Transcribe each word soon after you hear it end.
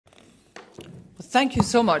Thank you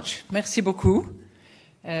so much. Merci beaucoup.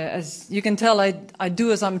 As you can tell, I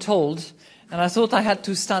do as I'm told, and I thought I had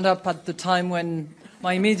to stand up at the time when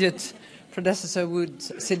my immediate predecessor would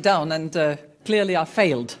sit down, and clearly I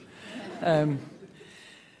failed.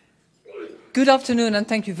 Good afternoon, and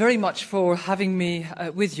thank you very much for having me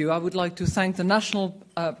with you. I would like to thank the National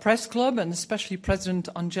Press Club, and especially President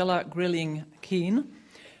Angela Grilling-Keane,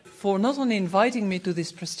 for not only inviting me to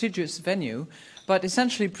this prestigious venue, but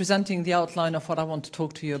essentially presenting the outline of what I want to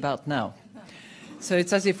talk to you about now. So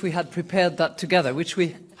it's as if we had prepared that together, which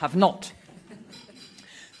we have not.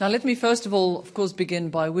 Now, let me first of all, of course, begin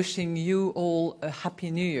by wishing you all a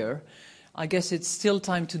Happy New Year. I guess it's still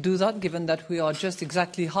time to do that, given that we are just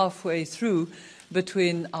exactly halfway through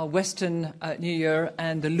between our Western New Year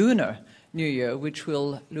and the lunar New Year, which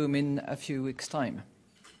will loom in a few weeks' time.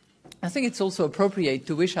 I think it's also appropriate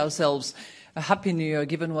to wish ourselves a Happy New Year,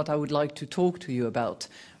 given what I would like to talk to you about,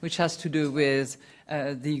 which has to do with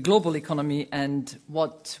the global economy and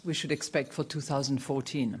what we should expect for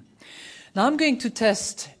 2014. Now, I'm going to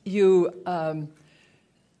test you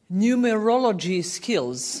numerology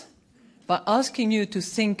skills by asking you to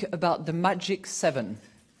think about the magic 7.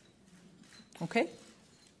 Okay?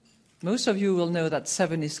 Most of you will know that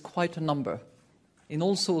 7 is quite a number in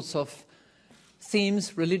all sorts of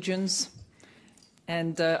themes, religions,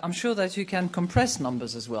 and I'm sure that you can compress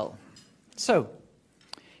numbers as well. So,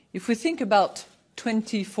 if we think about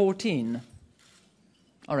 2014,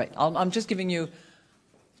 all right, I'm just giving you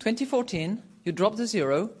 2014, you drop the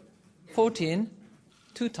 0, 14,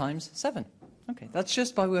 2 times 7. Okay, that's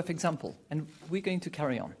just by way of example, and we're going to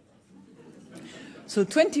carry on. So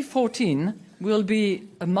 2014 will be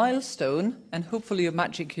a milestone and hopefully a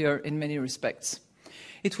magic year in many respects.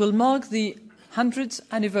 It will mark the 100th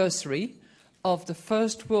anniversary of the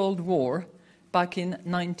First World War back in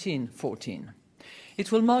 1914.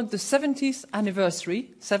 It will mark the 70th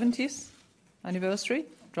anniversary,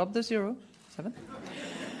 drop the 0, 7,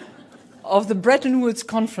 of the Bretton Woods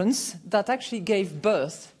Conference that actually gave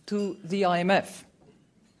birth to the IMF.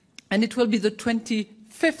 And it will be the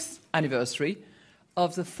 25th anniversary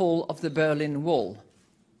of the fall of the Berlin Wall.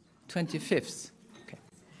 25th. Okay.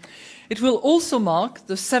 It will also mark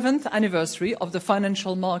the 7th anniversary of the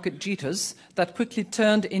financial market jitters that quickly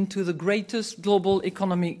turned into the greatest global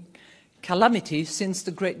economic calamity since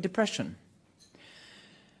the Great Depression.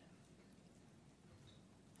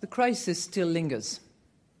 The crisis still lingers.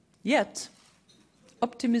 Yet,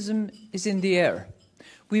 optimism is in the air.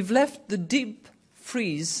 We've left the deep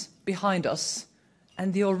freeze behind us,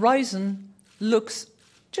 and the horizon looks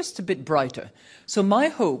just a bit brighter. So my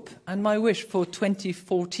hope and my wish for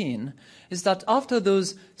 2014 is that after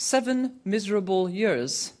those 7 miserable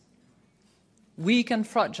years, weak and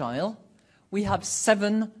fragile, we have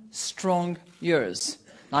 7 strong years.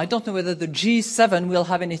 Now, I don't know whether the G7 will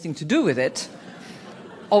have anything to do with it,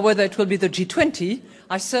 or whether it will be the G20.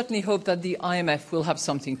 I certainly hope that the IMF will have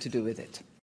something to do with it.